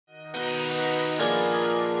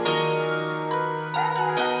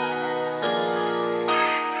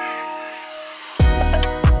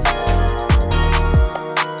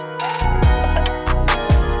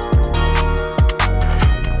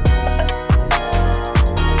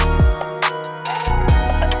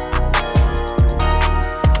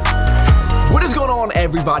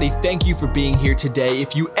everybody? Thank you for being here today.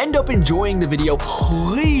 If you end up enjoying the video,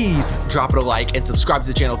 please drop it a like and subscribe to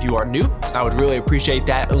the channel if you are new. I would really appreciate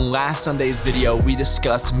that. In last Sunday's video, we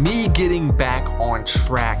discussed me getting back on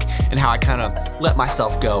track and how I kind of let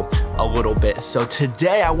myself go a little bit. So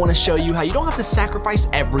today I want to show you how you don't have to sacrifice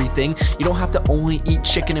everything. You don't have to only eat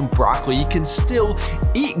chicken and broccoli. You can still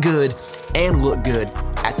eat good and look good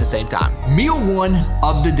at the same time. Meal one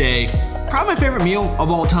of the day. Probably my favorite meal of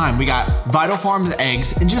all time. We got Vital Farms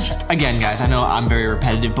eggs, and just, again, guys, I know I'm very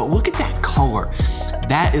repetitive, but look at that color.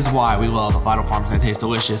 That is why we love Vital Farms and they taste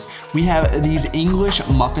delicious. We have these English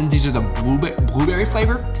muffins. These are the blueberry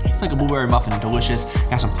flavor. Tastes like a blueberry muffin, delicious.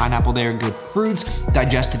 Got some pineapple there, good fruits,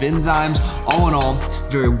 digestive enzymes. All in all,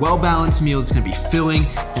 very well-balanced meal. It's gonna be filling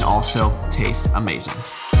and also taste amazing.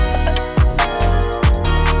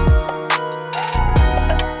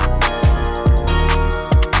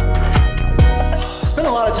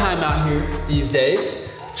 Time out here these days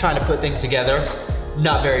trying to put things together.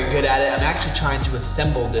 Not very good at it. I'm actually trying to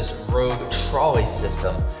assemble this rogue trolley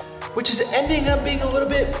system, which is ending up being a little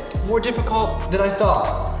bit more difficult than I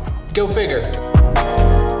thought. Go figure.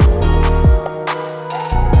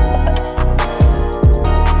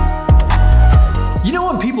 You know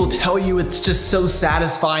when people tell you it's just so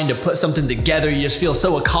satisfying to put something together, you just feel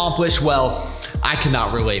so accomplished? Well, I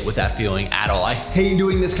cannot relate with that feeling at all. I hate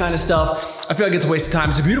doing this kind of stuff. I feel like it's a waste of time.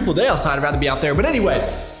 It's a beautiful day outside. I'd rather be out there. But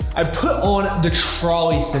anyway, I put on the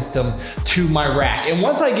trolley system to my rack. And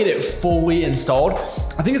once I get it fully installed,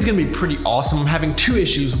 I think it's gonna be pretty awesome. I'm having two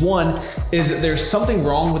issues. One is that there's something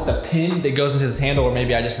wrong with the pin that goes into this handle, or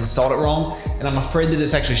maybe I just installed it wrong. And I'm afraid that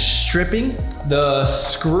it's actually stripping the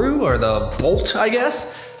screw or the bolt, I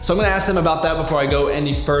guess. So I'm gonna ask them about that before I go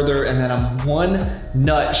any further. And then I'm one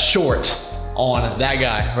nut short on that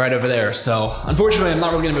guy right over there. So unfortunately, I'm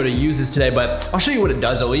not really gonna be able to use this today, but I'll show you what it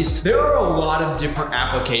does at least. There are a lot of different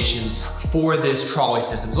applications for this trolley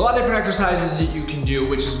system. There's a lot of different exercises that you can do,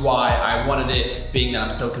 which is why I wanted it, being that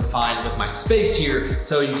I'm so confined with my space here.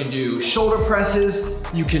 So you can do shoulder presses,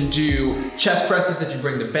 you can do chest presses if you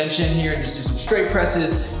bring the bench in here and just do some straight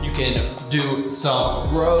presses. You can do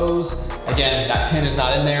some rows. Again, that pin is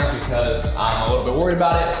not in there because I'm a little bit worried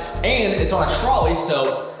about it. And it's on a trolley,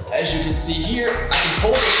 so as you can see here, I can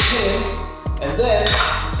hold this pin and then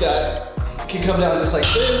it can come down just like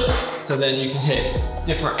this. So then you can hit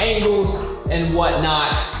different angles and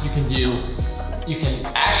whatnot. You can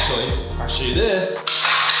actually, if I show you this,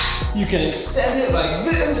 you can extend it like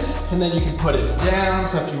this and then you can put it down.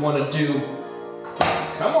 So if you want to do,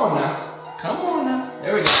 come on now,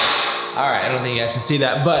 there we go. All right, I don't think you guys can see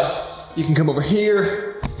that, but you can come over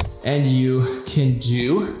here and you can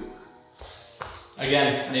do,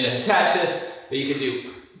 again, I need to attach this, but you can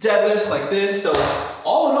do deadlifts like this. So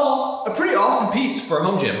all in all, a pretty awesome piece for a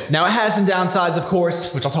home gym. Now it has some downsides, of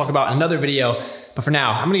course, which I'll talk about in another video. But for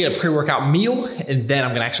now, I'm gonna get a pre-workout meal and then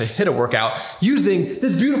I'm gonna actually hit a workout using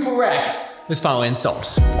this beautiful rack that's finally installed.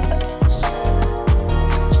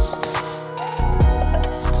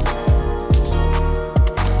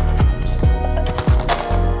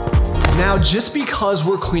 Now, just because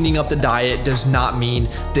we're cleaning up the diet does not mean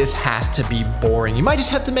this has to be boring. You might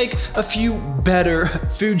just have to make a few better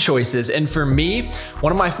food choices. And for me,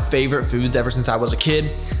 one of my favorite foods ever since I was a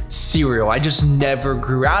kid, cereal. I just never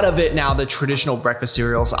grew out of it. Now, the traditional breakfast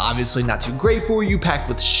cereal is obviously not too great for you, packed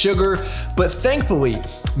with sugar, but thankfully,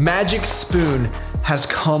 Magic Spoon has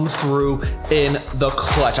come through in the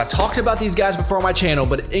clutch. I talked about these guys before on my channel,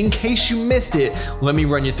 but in case you missed it, let me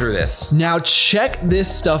run you through this. Now check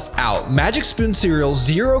this stuff out. Magic Spoon cereal,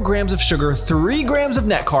 0 grams of sugar, 3 grams of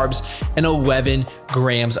net carbs, and 11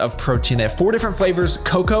 grams of protein. They have 4 different flavors: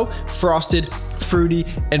 cocoa, frosted, fruity,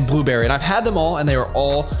 and blueberry. And I've had them all and they are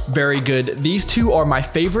all very good. These two are my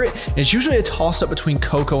favorite, and it's usually a toss up between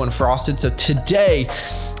cocoa and frosted. So today,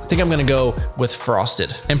 I think I'm gonna go with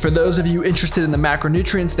frosted. And for those of you interested in the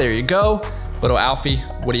macronutrients, there you go. Little Alfie,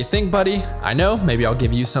 what do you think, buddy? I know, maybe I'll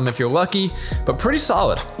give you some if you're lucky, but pretty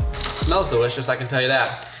solid. Smells delicious, I can tell you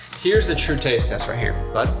that. Here's the true taste test right here.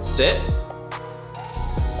 Bud, sit.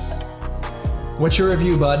 What's your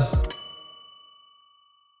review, bud?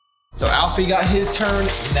 So Alfie got his turn,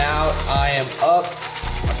 now I am up.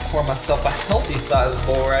 I pour myself a healthy sized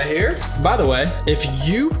bowl right here. By the way, if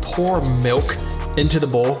you pour milk into the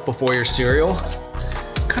bowl before your cereal,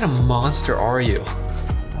 what kind of monster are you?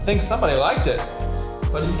 I think somebody liked it,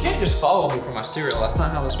 but you can't just follow me for my cereal. That's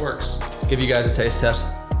not how this works. Give you guys a taste test.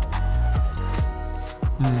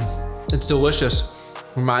 It's delicious.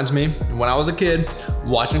 Reminds me of when I was a kid,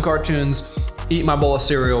 watching cartoons, eating my bowl of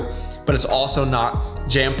cereal, but it's also not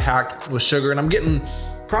jam-packed with sugar, and I'm getting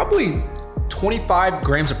probably 25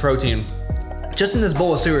 grams of protein just in this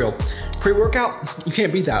bowl of cereal. Pre-workout, you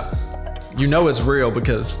can't beat that. You know it's real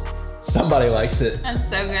because somebody likes it. That's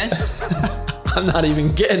so good. I'm not even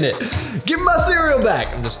getting it. Give me my cereal back.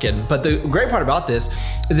 I'm just kidding. But the great part about this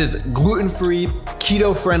is it's gluten-free,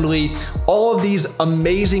 keto-friendly, all of these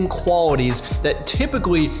amazing qualities that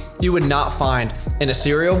typically you would not find in a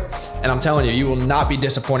cereal. And I'm telling you, you will not be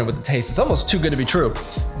disappointed with the taste. It's almost too good to be true,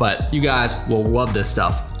 but you guys will love this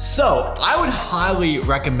stuff. So I would highly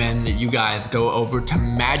recommend that you guys go over to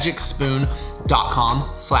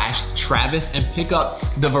magicspoon.com/Travis and pick up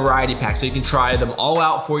the variety pack so you can try them all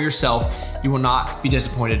out for yourself. You will not be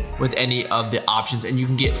disappointed with any of the options, and you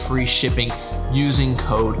can get free shipping using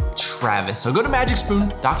code Travis. So go to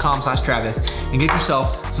magicspoon.com/Travis and get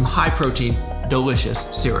yourself some high protein, delicious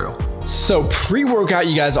cereal. So pre-workout,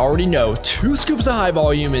 you guys already know, 2 scoops of high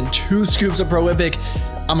volume and 2 scoops of prolific.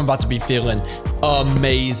 I'm about to be feeling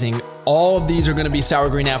amazing. All of these are gonna be sour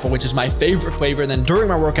green apple, which is my favorite flavor. And then during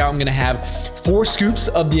my workout, I'm gonna have 4 scoops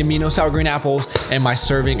of the amino sour green apples and my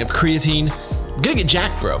serving of creatine. I'm gonna get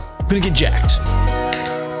jacked, bro. I'm gonna get jacked.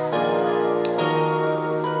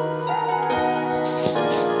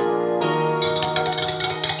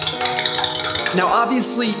 Now,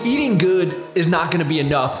 obviously, eating good is not gonna be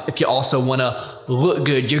enough if you also wanna look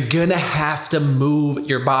good. You're gonna have to move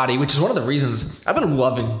your body, which is one of the reasons I've been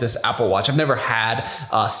loving this Apple Watch. I've never had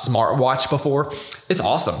a smartwatch before. It's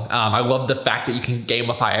awesome. I love the fact that you can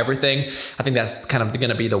gamify everything. I think that's kind of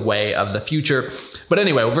gonna be the way of the future. But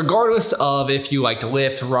anyway, regardless of if you like to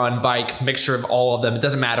lift, run, bike, mixture of all of them, it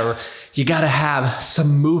doesn't matter. You gotta have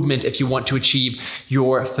some movement if you want to achieve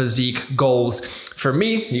your physique goals. For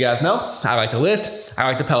me, you guys know, I like to lift, I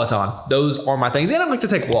like to Peloton. Those are my things. And I like to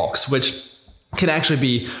take walks, which can actually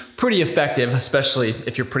be pretty effective, especially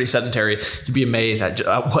if you're pretty sedentary. You'd be amazed at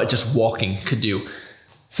what just walking could do.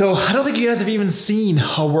 So I don't think you guys have even seen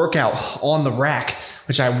a workout on the rack,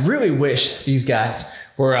 which I really wish these guys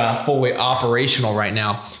were fully operational right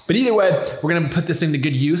now. But either way, we're gonna put this thing to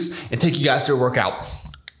good use and take you guys through a workout.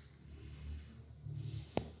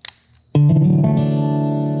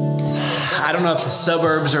 I don't know if the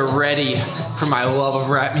suburbs are ready for my love of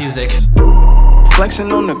rap music.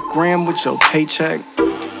 Flexing on the gram with your paycheck.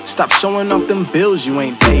 Stop showing off them bills you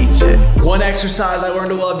ain't paid yet. One exercise I learned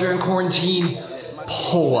to love during quarantine,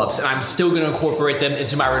 pull-ups, and I'm still gonna incorporate them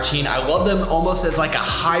into my routine. I love them almost as like a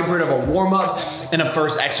hybrid of a warm-up and a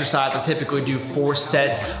first exercise. I typically do 4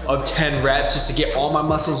 sets of 10 reps just to get all my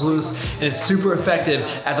muscles loose, and it's super effective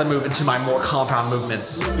as I move into my more compound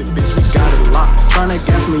movements. Bitch, we got it locked. Tryna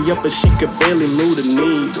gas me up, but she could barely move the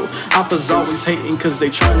needle. Hoppers always hating cause they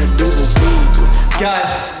tryna do what we do. Guys,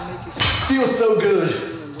 feels so good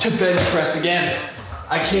to bench press again.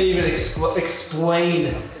 I can't even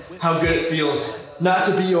explain how good it feels not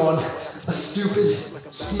to be on a stupid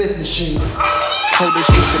Smith machine. Told her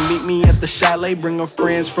she could meet me at the chalet, bring her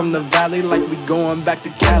friends from the valley like we going back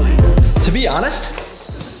to Cali. To be honest,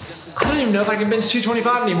 I don't even know if I can bench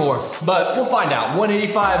 225 anymore, but we'll find out.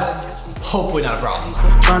 185, hopefully not a problem.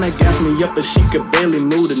 Tryna gas me up, but she could barely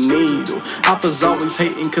move the needle. Hoppers always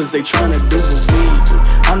hating cause they tryna do what we do.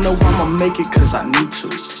 I know I'ma make it cause I need to.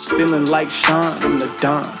 Feeling like Sean, I'm the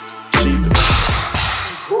Don.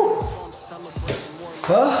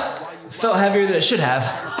 Well, felt heavier than it should have.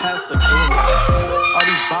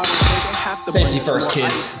 Safety first,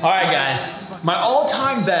 kids. All right, guys. My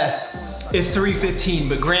all-time best is 315,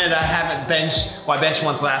 but granted, I haven't benched, well, I benched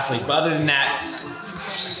once last week, but other than that,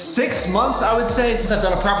 6 months, I would say, since I've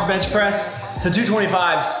done a proper bench press, so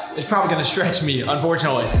 225 is probably gonna stretch me,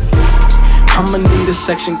 unfortunately. I'ma need a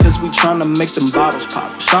section cause we tryna make them bottles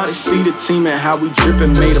pop. Shawty see the team and how we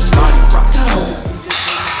drippin', made a body rock.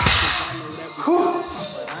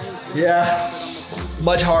 Yeah,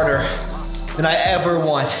 much harder than I ever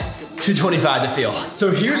want 225 to feel.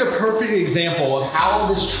 So here's a perfect example of how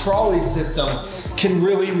this trolley system can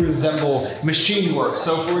really resemble machine work.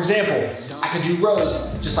 So for example, I could do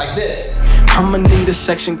rows just like this. I'ma need a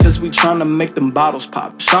section cause we tryna make them bottles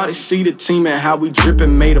pop. Shawty see the team and how we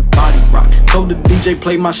drippin', made a body rock. Told the DJ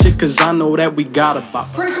play my shit cause I know that we got a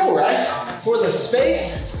bop. Pretty cool, right? For the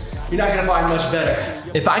space, you're not gonna find much better.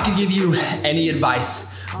 If I could give you any advice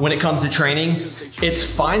when it comes to training, it's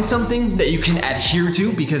find something that you can adhere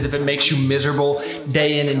to, because if it makes you miserable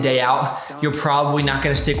day in and day out, you're probably not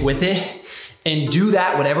gonna stick with it. And do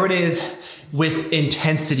that, whatever it is, with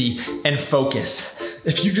intensity and focus.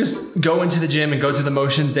 If you just go into the gym and go through the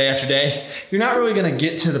motions day after day, you're not really gonna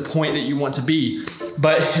get to the point that you want to be.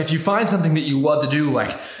 But if you find something that you love to do,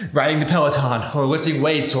 like riding the Peloton or lifting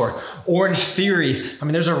weights or Orange Theory, I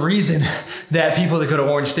mean, there's a reason that people that go to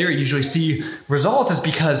Orange Theory usually see results, is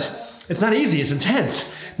because It's not easy, it's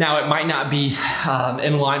intense. Now, it might not be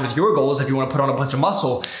in line with your goals if you want to put on a bunch of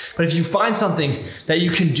muscle, but if you find something that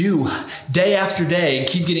you can do day after day and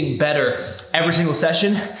keep getting better every single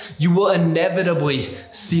session, you will inevitably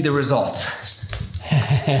see the results.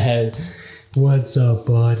 What's up,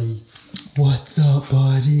 buddy? What's up,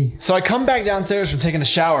 buddy? So I come back downstairs from taking a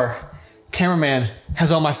shower. Cameraman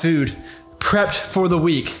has all my food prepped for the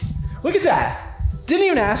week. Look at that. Didn't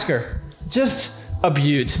even ask her. Just a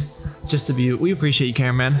beaut. Just a beaut. We appreciate you,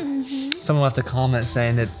 cameraman. Someone left a comment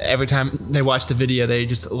saying that every time they watch the video, they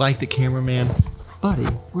just like the cameraman. Buddy,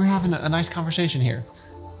 we're having a nice conversation here.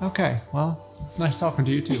 Okay, well, nice talking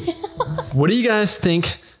to you too. What do you guys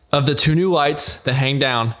think of the 2 new lights that hang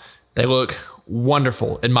down? They look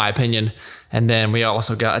wonderful, in my opinion. And then we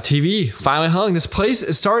also got a TV finally hung. This place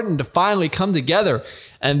is starting to finally come together.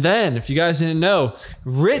 And then, if you guys didn't know,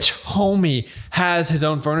 Rich Homie has his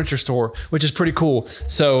own furniture store, which is pretty cool.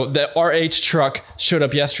 So the RH truck showed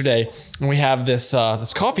up yesterday, and we have this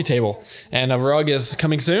this coffee table, and a rug is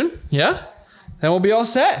coming soon. Yeah, then we'll be all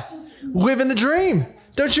set. Living the dream.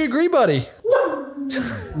 Don't you agree, buddy?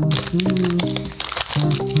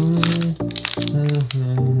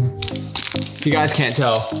 If you guys can't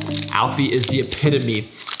tell, Alfie is the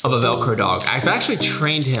epitome of a Velcro dog. I've actually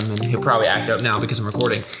trained him, and he'll probably act up now because I'm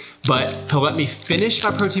recording, but he'll let me finish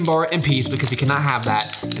my protein bar in peace because he cannot have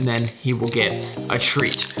that, and then he will get a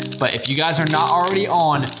treat. But if you guys are not already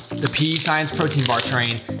on the PE Science protein bar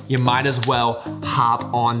train, you might as well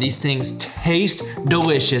hop on. These things taste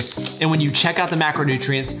delicious, and when you check out the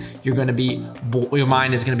macronutrients, your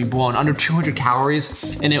mind is gonna be blown. Under 200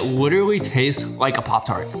 calories, and it literally tastes like a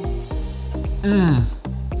Pop-Tart.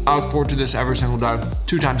 I look forward to this every single day,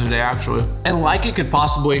 2 times a day actually. And like it could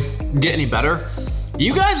possibly get any better,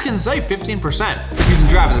 you guys can save 15% using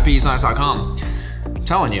Travis at PEScience.com. I'm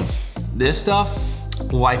telling you, this stuff,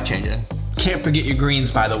 life-changing. Can't forget your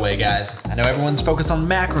greens, by the way, guys. I know everyone's focused on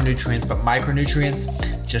macronutrients, but micronutrients,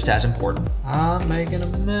 just as important. I'm making a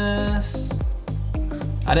mess.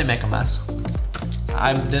 I didn't make a mess.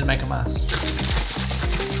 I didn't make a mess.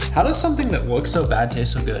 How does something that looks so bad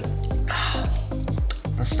taste so good?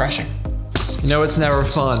 Refreshing. You know, it's never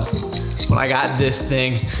fun when I got this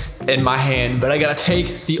thing in my hand, but I gotta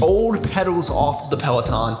take the old pedals off the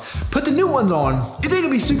Peloton, put the new ones on. You think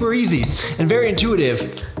it'd be super easy and very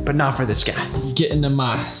intuitive, but not for this guy. Get into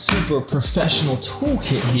my super professional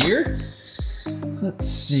toolkit here. Let's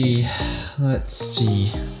see. I'm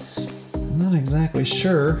not exactly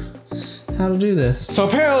sure how to do this. So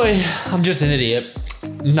apparently, I'm just an idiot.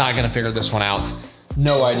 Not gonna figure this one out.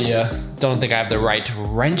 No idea. Don't think I have the right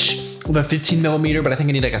wrench with a 15mm, but I think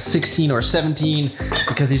I need like a 16 or a 17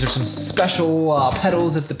 because these are some special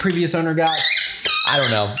pedals that the previous owner got. I don't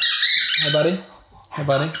know. Hey, buddy. Hey,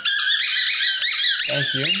 buddy.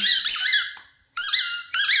 Thank you.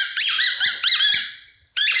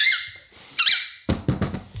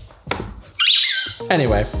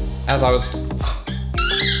 Anyway, as I was...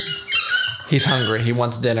 He's hungry. He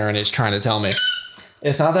wants dinner and he's trying to tell me.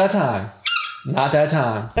 It's not that time. Not that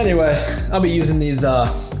time. Anyway, I'll be using these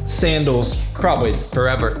sandals probably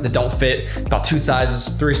forever that don't fit. About 2 sizes,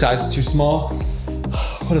 3 sizes too small.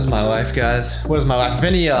 What is my life, guys? What is my life? If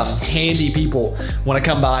any handy people want to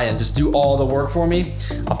come by and just do all the work for me,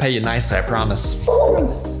 I'll pay you nicely, I promise.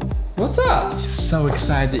 What's up? He's so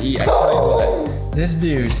excited to eat. I tell you what, this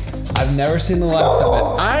dude, I've never seen the likes of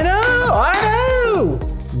it. I know!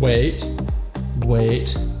 Wait.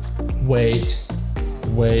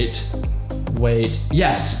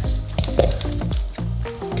 Yes!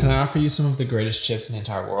 Can I offer you some of the greatest chips in the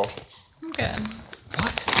entire world? I'm good.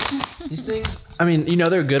 What? These things, I mean, you know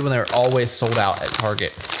they're good when they're always sold out at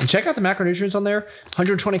Target. And check out the macronutrients on there.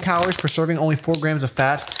 120 calories per serving, only 4 grams of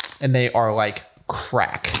fat, and they are like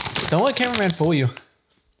crack. Don't let cameraman fool you.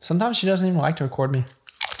 Sometimes she doesn't even like to record me.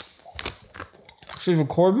 She's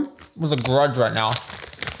recording with a grudge right now.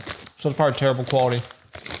 So it's probably terrible quality.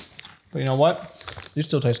 But you know what? You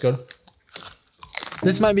still taste good.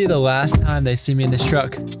 This might be the last time they see me in this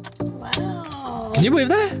truck. Wow. Can you believe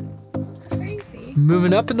that? Crazy.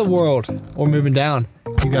 Moving up in the world or moving down.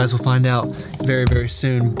 You guys will find out very, very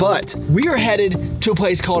soon. But we are headed to a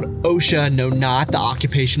place called OSHA. No, not the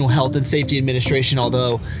Occupational Health and Safety Administration,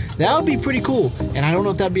 although that would be pretty cool. And I don't know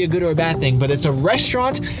if that'd be a good or a bad thing, but it's a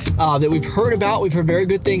restaurant that we've heard about. We've heard very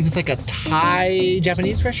good things. It's like a Thai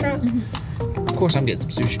Japanese restaurant. Mm-hmm. Of course, I'm getting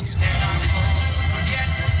some sushi.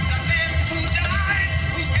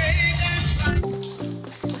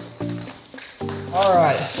 All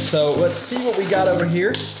right, so let's see what we got over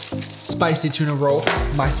here. Spicy tuna roll,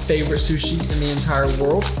 my favorite sushi in the entire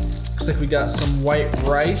world. Looks like we got some white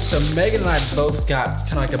rice. So Megan and I both got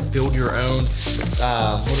kind of like a build your own, what do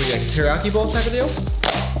we got, teriyaki bowl type of deal?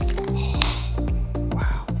 Oh,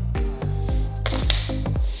 wow.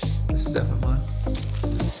 This is definitely mine.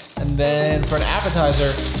 And then for an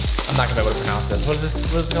appetizer, I'm not gonna be able to pronounce this. What is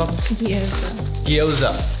this? What is it called? Gyoza.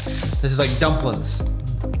 Gyoza. This is like dumplings.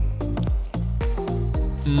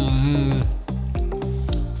 Mm-hmm.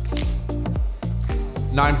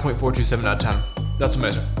 9.427 out of 10. That's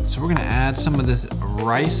amazing. So we're gonna add some of this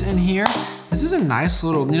rice in here. This is a nice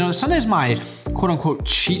little, you know, Sunday's my quote unquote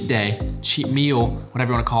cheat day, cheat meal,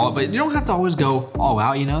 whatever you wanna call it, but you don't have to always go all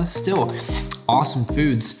out, you know, it's still awesome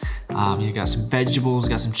foods. You got some vegetables,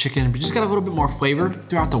 got some chicken, but just got a little bit more flavor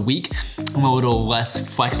throughout the week. I'm a little less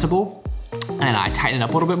flexible and I tighten it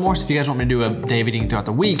up a little bit more. So if you guys want me to do a day of eating throughout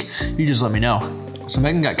the week, you just let me know. So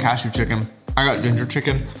Megan got cashew chicken. I got ginger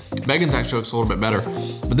chicken. Megan's actually looks a little bit better,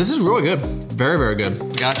 but this is really good. Very, very good.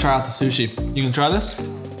 You gotta try out the sushi. You can try this?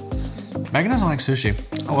 Megan doesn't like sushi.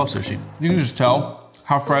 I love sushi. You can just tell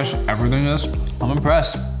how fresh everything is. I'm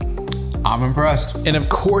impressed. I'm impressed. And of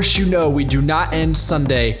course, you know, we do not end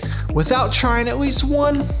Sunday without trying at least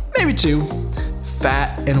one, maybe two,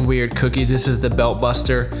 fat and weird cookies. This is the Belt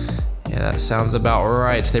Buster. Yeah, that sounds about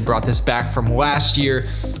right. They brought this back from last year.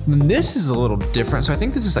 And this is a little different. So I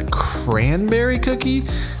think this is a cranberry cookie.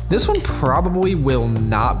 This one probably will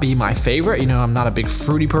not be my favorite. You know, I'm not a big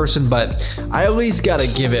fruity person, but I at least gotta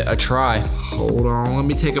give it a try. Hold on, let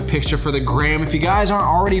me take a picture for the gram. If you guys aren't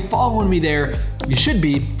already following me there, you should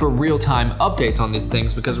be for real-time updates on these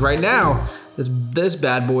things because right now, this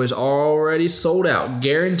bad boy is already sold out,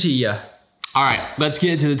 guarantee ya. All right, let's get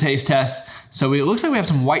into the taste test. So it looks like we have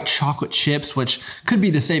some white chocolate chips, which could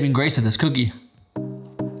be the saving grace of this cookie.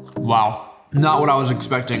 Wow, not what I was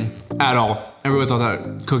expecting at all. Everyone thought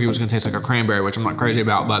that cookie was gonna taste like a cranberry, which I'm not crazy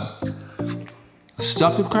about, but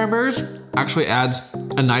stuffed with cranberries actually adds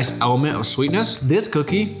a nice element of sweetness. This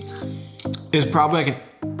cookie is probably like an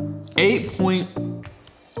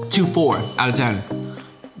 8.24 out of 10.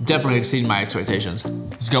 Definitely exceeding my expectations.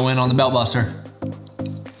 Let's go in on the Belt Buster.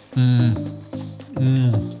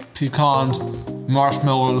 Pecans,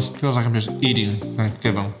 marshmallows. Feels like I'm just eating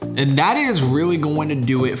Thanksgiving. And that is really going to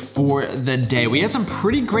do it for the day. We had some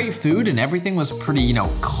pretty great food and everything was pretty, you know,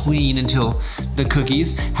 clean until the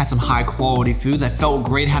cookies. Had some high quality foods. I felt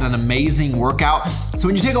great, had an amazing workout. So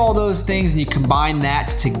when you take all those things and you combine that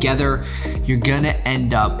together, you're gonna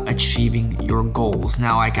end up achieving your goals.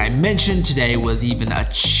 Now, like I mentioned, today was even a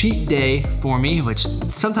cheat day for me, which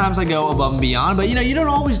sometimes I go above and beyond, but you know, you don't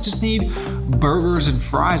always just need burgers and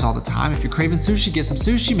fries all the time. If you're craving sushi, get some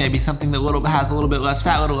sushi, maybe something that has a little bit less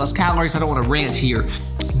fat, a little less calories. I don't want to rant here,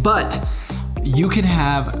 but you can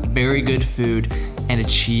have very good food and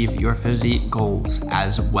achieve your physique goals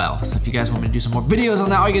as well. So if you guys want me to do some more videos on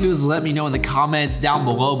that, all you gotta do is let me know in the comments down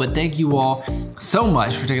below. But thank you all so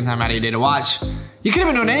much for taking time out of your day to watch. You could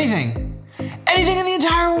have been doing anything in the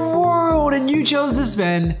entire world, and you chose to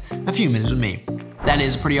spend a few minutes with me. That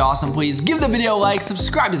is pretty awesome. Please give the video a like,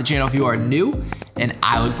 subscribe to the channel if you are new, and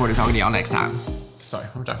I look forward to talking to y'all next time. Sorry,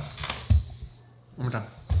 one more time. One more time.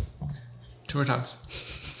 2 more times.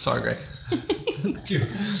 Sorry, Greg. Thank you.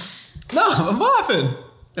 No, I'm laughing.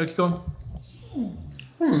 No, keep going. All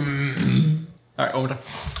right, one more time.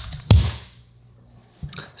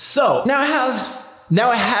 So now it has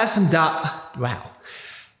some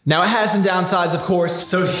downsides, of course.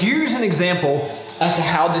 So here's an example as to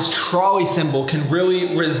how this trolley symbol can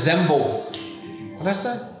really resemble. What did I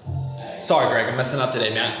say? Sorry, Greg, I'm messing up today,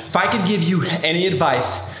 man. If I could give you any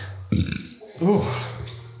advice, ooh.